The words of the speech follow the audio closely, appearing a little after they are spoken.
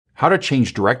How to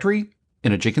change directory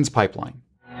in a Jenkins pipeline.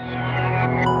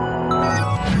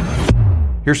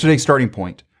 Here's today's starting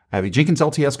point. I have a Jenkins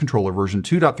LTS controller version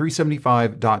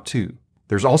 2.375.2.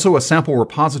 There's also a sample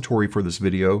repository for this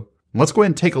video. Let's go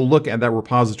ahead and take a look at that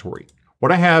repository.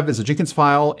 What I have is a Jenkins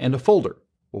file and a folder.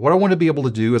 But what I want to be able to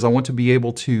do is I want to be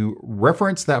able to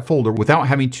reference that folder without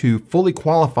having to fully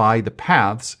qualify the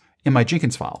paths in my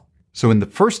Jenkins file. So in the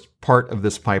first part of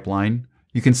this pipeline,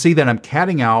 you can see that I'm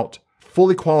catting out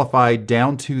fully qualified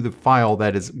down to the file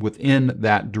that is within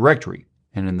that directory.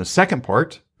 And in the second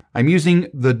part, I'm using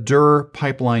the dir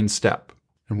pipeline step.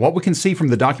 And what we can see from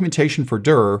the documentation for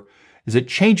dir is it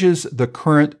changes the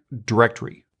current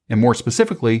directory, and more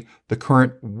specifically, the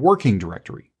current working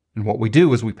directory. And what we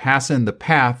do is we pass in the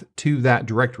path to that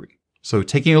directory. So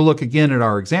taking a look again at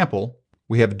our example,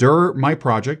 we have dir my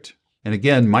project. And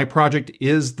again, my project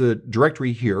is the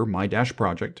directory here,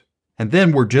 my-project. And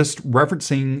then we're just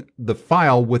referencing the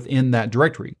file within that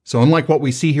directory. So unlike what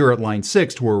we see here at line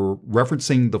 6, where we're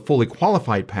referencing the fully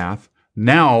qualified path,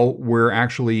 now we're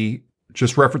actually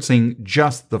just referencing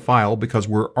just the file because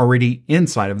we're already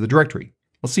inside of the directory.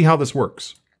 Let's see how this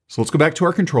works. So let's go back to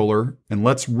our controller and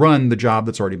let's run the job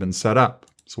that's already been set up.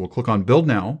 So we'll click on Build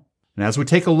Now. And as we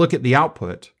take a look at the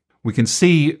output, we can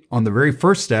see on the very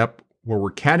first step where we're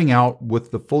catting out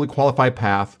with the fully qualified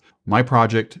path, my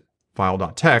project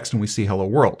file.txt, and we see hello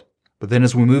world. But then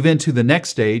as we move into the next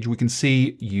stage, we can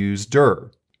see use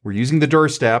dir. We're using the dir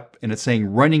step and it's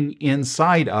saying running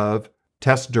inside of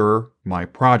test dir my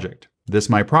project. This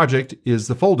my project is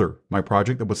the folder, my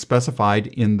project that was specified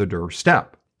in the dir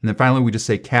step. And then finally, we just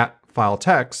say cat file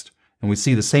text and we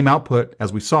see the same output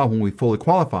as we saw when we fully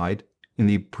qualified in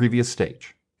the previous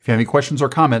stage. If you have any questions or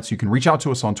comments, you can reach out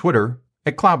to us on Twitter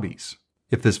at CloudBees.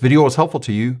 If this video was helpful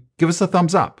to you, give us a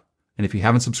thumbs up. And if you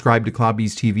haven't subscribed to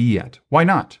CloudBees TV yet, why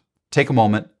not? Take a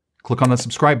moment, click on the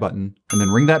subscribe button, and then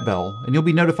ring that bell, and you'll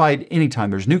be notified anytime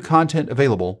there's new content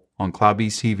available on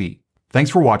CloudBees TV.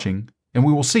 Thanks for watching, and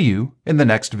we will see you in the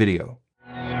next video.